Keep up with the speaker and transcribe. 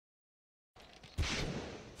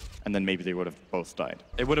and then maybe they would have both died.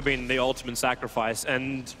 It would have been the ultimate sacrifice,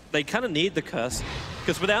 and they kind of need the curse,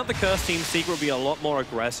 because without the curse, Team Secret would be a lot more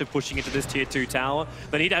aggressive pushing into this tier 2 tower.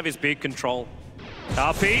 They need to have his big control.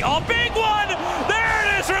 RP, oh, big one! There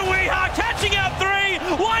it is from Weeha, catching out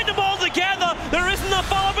 3, wind them all together. There isn't enough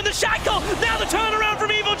follow-up in the shackle. Now the turnaround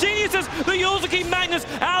from Evil Geniuses. The Yules will keep Magnus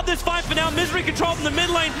out of this fight for now. Misery control from the mid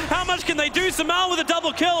lane. How much can they do? Samal with a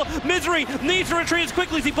double kill. Misery needs to retreat as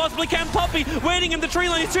quickly as he possibly can. Poppy waiting in the tree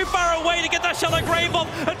lane. He's too far away to get that Shallow Grave off.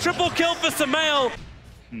 A triple kill for Samal.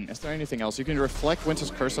 Is there anything else? You can reflect Winter's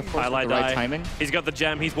Curse, of course, with the die. right timing. He's got the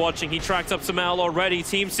gem, he's watching, he tracks up Samal already.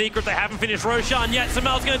 Team Secret, they haven't finished Roshan yet.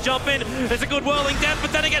 Samal's gonna jump in. It's a good whirling death,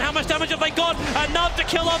 but then again, how much damage have they got? Enough to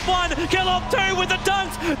kill off 1, kill off 2 with the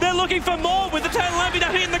dunks. They're looking for more with the EternalEnvy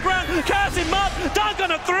now hitting the ground. Curse him up, dunk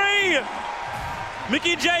on a 3.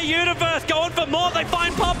 Mickey J Universe going for more. They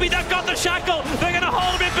find Poppy. They've got the shackle. They're going to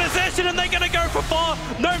hold him in possession and they're going to go for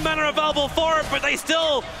 4. No mana available for it, but they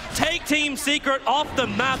still take Team Secret off the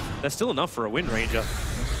map. That's still enough for a win, Ranger.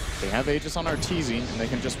 They have Aegis on Arteezy, and they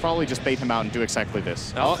can probably just bait him out and do exactly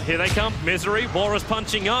this. Oh, here they come. Misery. Bora's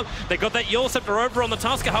punching up. They got that Yule Scepter over on the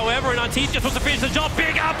Tusker, however, and Arteezy just wants to finish the job.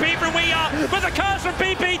 Big RP from Weeha, with the curse from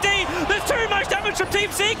PPD. There's too much damage from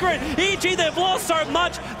Team Secret. EG, they've lost so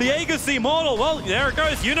much. The Aegis, the Immortal. Well, there it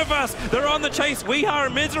goes. Universe. They're on the chase. Weeha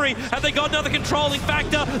and Misery. Have they got another controlling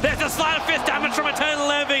factor? There's a sleight of fist damage from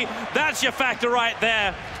EternalEnvy. That's your factor right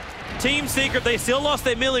there. Team Secret, they still lost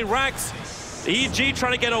their melee racks. EG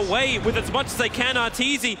trying to get away with as much as they can.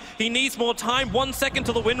 Arteezy, he needs more time. 1 second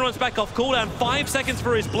till the wind runs back off cooldown. 5 seconds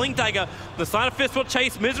for his Blink Dagger. The Sleight of Fist will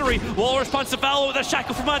chase Misery. Walrus punch to Valor with a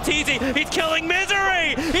shackle from Arteezy. He's killing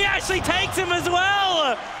Misery. He actually takes him as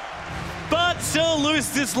well, but still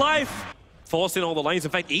loses his life. Forcing all the lanes.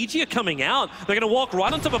 In fact, EG are coming out. They're going to walk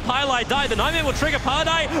right on top of Pylai Die. The Nightmare will trigger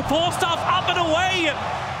Pylai. 4 stuff up and away.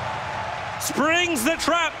 Springs the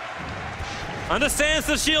trap. Understands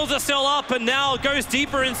the shields are still up and now goes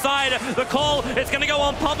deeper inside. The call, it's going to go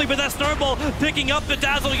on Poppy, but that Snowball picking up the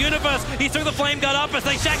Dazzle Universe. He threw the Flame Guard up as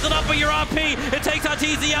they shackled up for your RP. It takes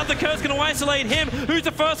Arteezy out. The curse going to isolate him. Who's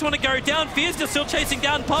the first one to go down? Fierce just still chasing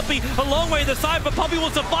down Poppy a long way to the side, but Poppy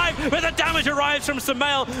will survive. But the damage arrives from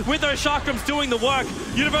Samal with those Chakrams doing the work.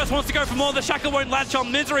 Universe wants to go for more. The Shackle won't latch on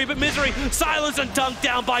Misery, but Misery silenced and dunked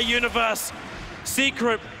down by Universe.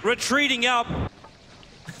 Secret retreating out.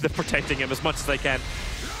 They're protecting him as much as they can.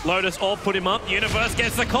 Lotus all put him up. Universe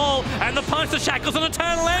gets the call, and the punch, the shackles on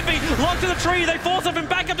EternalEnvy. Locked to the tree, they force him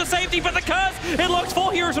back up to safety, but the curse, it locks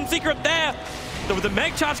 4 heroes from Secret there. With the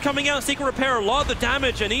Meg Charge coming out, Secret repair a lot of the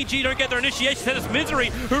damage, and EG don't get their initiation. Then it's Misery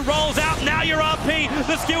who rolls out. Now your RP,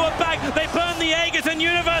 the skewer back. They burn the Aegis and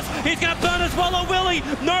Universe. He's going to burn as well, or will he?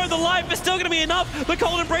 No, the life is still going to be enough. The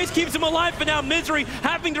Cold Embrace keeps him alive, but now Misery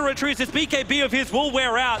having to retreat. This BKB of his will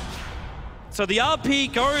wear out. So the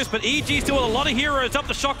RP goes, but EG still with a lot of heroes up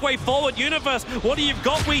the Shockwave forward. Universe, what do you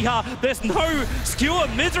got, Weeha? There's no skewer.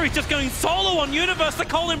 Misery just going solo on Universe. The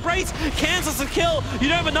Cold Embrace cancels the kill. You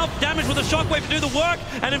don't have enough damage with the Shockwave to do the work.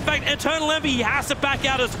 And in fact, EternalEnvy, he has to back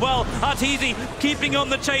out as well. Arteezy keeping on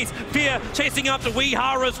the chase. Fear chasing up to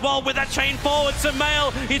Weeha as well with that chain forward.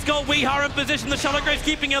 Samal, he's got Weeha in position. The Shadow Grave's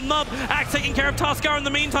keeping him up. Axe taking care of Tusker in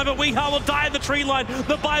the meantime, but Weeha will die in the tree line.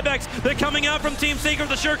 The buybacks, they're coming out from Team Secret.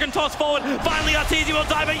 The Shuriken toss forward. Finally, Arteezy will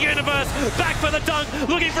dive at Universe. Back for the dunk,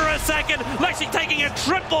 looking for a second. Lexi taking a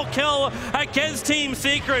triple kill against Team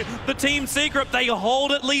Secret. The Team Secret, they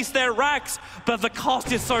hold at least their racks, but the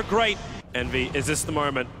cost is so great. Envy, is this the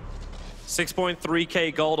moment?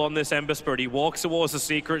 6.3k gold on this Ember Spirit. He walks towards the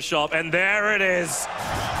Secret shop, and there it is.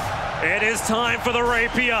 It is time for the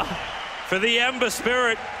Rapier, for the Ember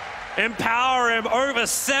Spirit. Empower him, over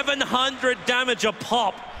 700 damage a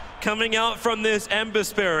pop coming out from this Ember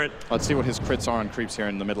Spirit. Let's see what his crits are on creeps here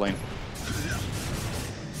in the mid lane.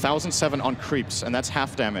 1,007 on creeps, and that's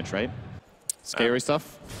half damage, right? Scary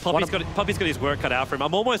stuff. Poppy's got his work cut out for him.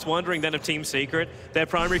 I'm almost wondering then if Team Secret, their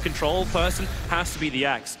primary control person has to be the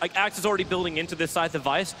Axe. Like, Axe is already building into this Scythe of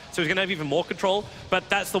Vice, so he's going to have even more control, but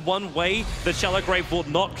that's the one way that Shallow Grave will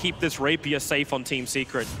not keep this Rapier safe on Team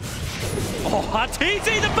Secret. Oh,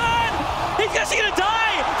 Arteezy, the burn! He's actually going to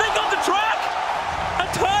die! They got the track!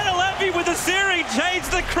 EternalEnvy with a searing change,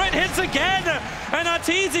 the crit hits again, and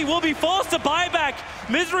Arteezy will be forced to buy back.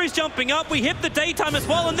 Misery's jumping up, we hit the daytime as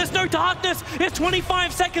well, and there's no darkness. There's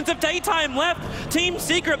 25 seconds of daytime left. Team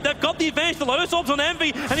Secret, they've got the advantage. The Lotus Orb's on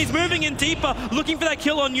Envy, and he's moving in deeper, looking for that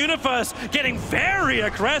kill on Universe, getting very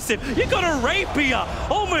aggressive. You got a Rapier,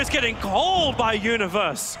 almost getting cold by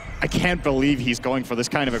Universe. I can't believe he's going for this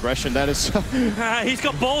kind of aggression. That is so... He's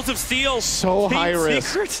got balls of steel. So high risk.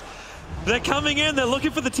 Secret. They're coming in, they're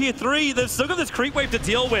looking for the tier 3. They've still got this creep wave to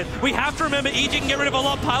deal with. We have to remember EG can get rid of a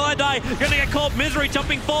lot. Piladai gonna get caught. Misery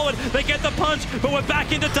jumping forward. They get the punch, but we're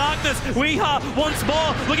back into darkness. Weeha once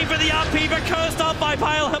more looking for the RP, but cursed up by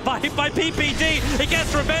PPD. He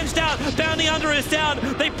gets revenge down. Bounty under is down.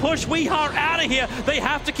 They push Weeha out of here. They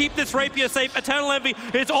have to keep this Rapier safe.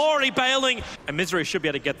 EternalEnvy is already bailing. And Misery should be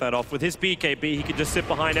able to get that off. With his BKB, he can just sit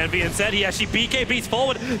behind Envy. Instead, he actually BKBs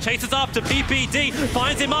forward, chases after PPD,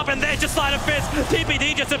 finds him up, and there's just Sleight of Fist.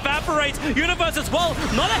 PPD just evaporates. Universe as well,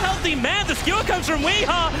 not a healthy man. The skewer comes from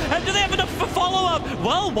Weeha, and do they have enough for follow-up?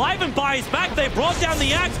 Well, Wyvern buys back. They brought down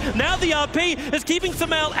the axe. Now the RP is keeping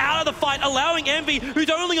Sumail out of the fight, allowing Envy, who's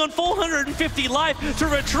only on 450 life, to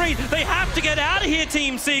retreat. They have to get out of here,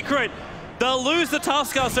 Team Secret. They'll lose the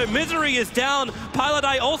Tusker, so Misery is down.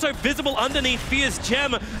 Piladai also visible underneath Fear's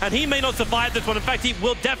gem, and he may not survive this one. In fact, he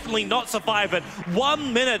will definitely not survive it.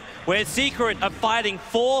 1 minute where Secret are fighting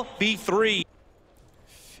 4v3.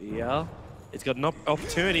 Fear, it's got an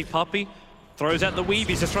opportunity. Puppey throws out the weave.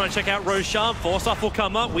 He's just trying to check out Roshan. Force off will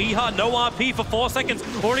come up. Weeha, no RP for 4 seconds.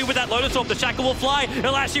 Already with that Lotus Orb, the Shackle will fly.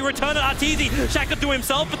 He'll actually return it. Arteezy, Shackle to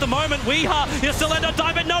himself at the moment. Weeha, he'll still end up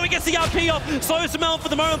diving. No, he gets the RP off. Slows him out for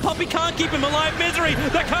the moment. Puppey can't keep him alive. Misery,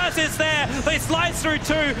 the curse is there. They slice through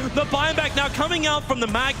two. The buyback now coming out from the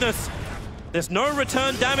Magnus. There's no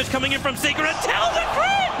return damage coming in from Secret until the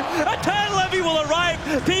crit! EternalEnvy will arrive.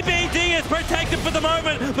 PPD is protected for the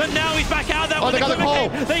moment, but now he's back out. That they got the call.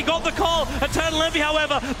 They got the call. EternalEnvy,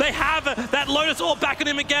 however, they have that Lotus Orb back at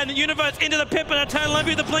him again. Universe into the pit, but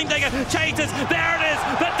EternalEnvy, the Blink Dagger, chases. There it is.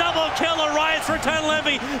 The double kill arrives for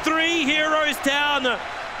EternalEnvy. 3 heroes down.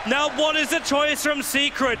 Now what is the choice from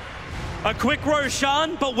Secret? A quick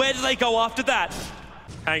Roshan, but where do they go after that?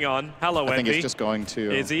 Hang on. Hello, Envy. I think it's just going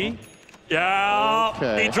to... Is he? Yeah,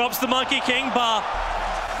 okay. He drops the Monkey King bar.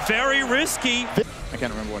 Very risky. I can't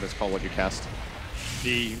remember what it's called, what you cast.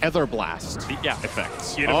 The Ether Blast. Yeah,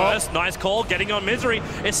 effects. Universe, nice call, getting on Misery.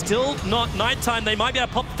 It's still not nighttime. They might be able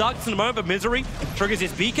to pop the Darks in a moment, but Misery triggers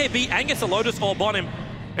his BKB and gets a Lotus Orb on him.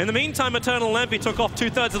 In the meantime, EternalEnvy took off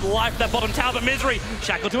 2/3 of the life that bottom tower, but Misery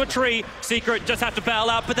shackled to a tree. Secret just have to bail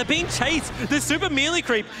out, but they're being chased. This super melee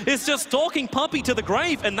creep is just stalking Puppey to the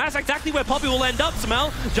grave, and that's exactly where Puppey will end up.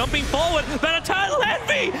 Sumail jumping forward, but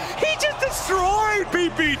EternalEnvy, he just destroyed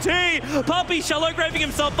PPT. Puppey shallow graving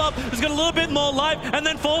himself up, has got a little bit more life, and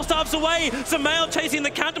then 4 stops away. Sumail chasing the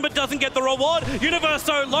counter, but doesn't get the reward. Universe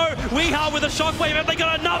so low. Weeha with a shockwave. Have they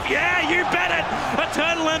got enough? Yeah, you bet it.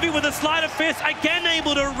 EternalEnvy with a Sleight of Fist, again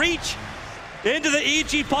able to reach into the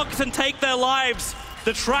EG pockets and take their lives.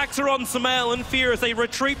 The tracks are on Sumail and Fear as they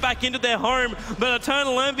retreat back into their home, but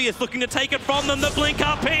EternalEnvy is looking to take it from them. The Blink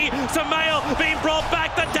RP, Sumail being brought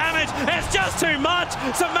back. The damage is just too much.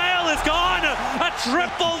 Sumail is gone. A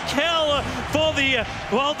triple kill for the,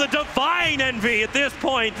 well, the Divine Envy at this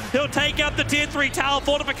point. He'll take out the tier 3 tower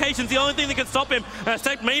fortifications, the only thing that can stop him.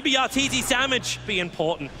 Except maybe Arteezy's damage be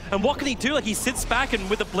important. And what can he do? Like, he sits back and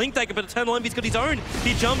with a Blink Dagger, but EternalEnvy's got his own.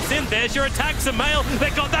 He jumps in. There's your attack, Sumail. They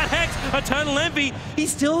got that Hex. EternalEnvy,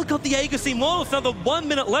 he's still got the Aegis Immortal. It's another 1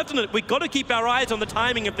 minute left in it. We've got to keep our eyes on the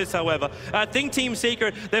timing of this, however. I think Team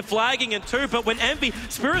Secret, they're flagging it too, but when Envy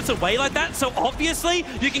spirits away like that, so obviously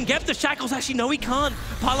you can get the shackles. Actually, no, he can't.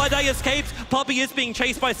 Piladai escapes. Puppey is being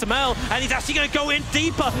chased by Sumail, and he's actually going to go in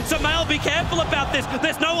deeper. Sumail, be careful about this.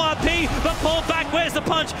 There's no RP, but pull back. Where's the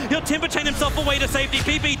punch? He'll timber chain himself away to safety.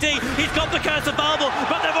 PPD, he's got the curse available,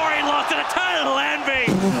 but they've already lost it.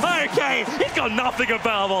 EternalEnvy. Okay, he's got nothing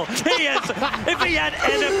available. He is, if he had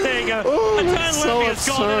anything, EternalEnvy has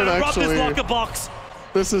gone in and robbed his locker box.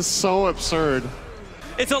 This is so absurd.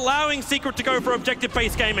 It's allowing Secret to go for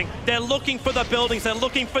objective-based gaming. They're looking for the buildings, they're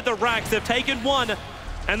looking for the racks. They've taken one,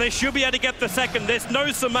 and they should be able to get the second. There's no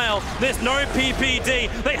Sumail, there's no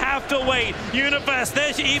PPD. They have to wait. Universe,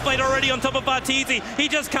 there's your E-Blade already on top of Arteezy. He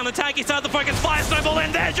just can't attack, he started the focus, fire snowball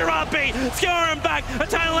in, there's your RP. Skewer him back,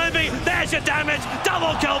 EternalEnvy, there's your damage.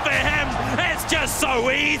 Double kill for him. It's just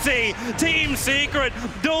so easy. Team Secret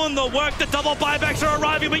doing the work. The double buybacks are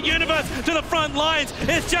arriving, but Universe to the front lines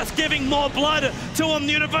is just giving more blood to him.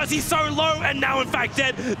 Universe, he's so low and now in fact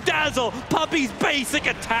dead. Dazzle, Puppey's basic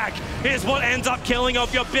attack is what ends up killing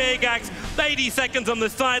off your big axe. 80 seconds on the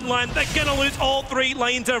sideline. They're gonna lose all 3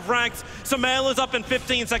 lanes of racks. Sumail is up in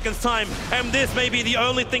 15 seconds time, and this may be the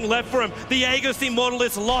only thing left for him. The Aegis Immortal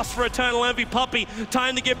is lost for EternalEnvy. Puppey,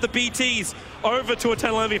 time to give the BTs over to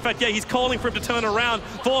EternalEnvy. In fact, yeah, he's calling for him to turn around.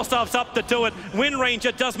 4 stops up to do it. Wind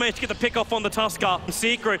Ranger does manage to get the pick off on the Tusker.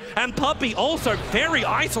 Secret, and Puppey also very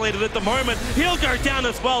isolated at the moment. He'll go down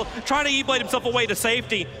as well, trying to E-Blade himself away to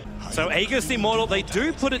safety. So Aegis Immortal, they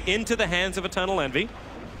do put it into the hands of EternalEnvy.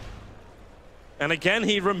 And again,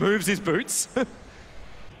 he removes his boots.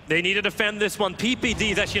 They need to defend this one.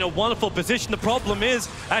 PPD is actually in a wonderful position. The problem is,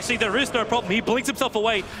 actually, there is no problem. He blinks himself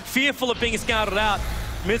away, fearful of being scouted out.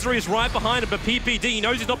 Misery is right behind him, but PPD, he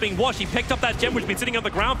knows he's not being watched. He picked up that gem, which has been sitting on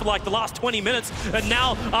the ground for like the last 20 minutes. And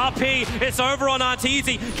now RP, it's over on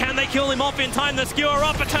Arteezy. Can they kill him off in time? The skewer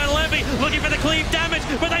up, EternalEnvy looking for the cleave damage,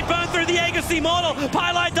 but they burn through the Aegis Immortal.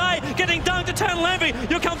 Pylite die, getting dunked.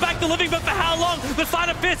 EternalEnvy, you'll come back to living, but for how long? The side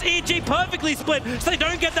of Fist, EG perfectly split, so they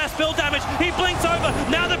don't get that spill damage. He blinks over,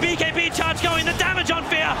 now the BKB charge going, the damage on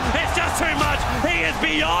Fear, it's just too much. He is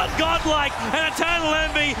beyond godlike, and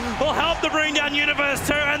EternalEnvy will help to bring down Universe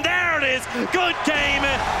 2, and there it is. Good game.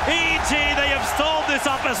 EG, they have stalled this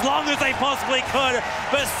up as long as they possibly could,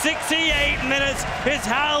 but 68 minutes is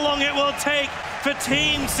how long it will take for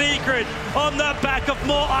Team Secret on the back of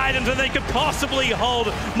more items than they could possibly hold,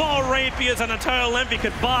 more Rapiers than EternalEnvy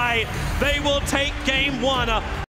could buy. They will take game one.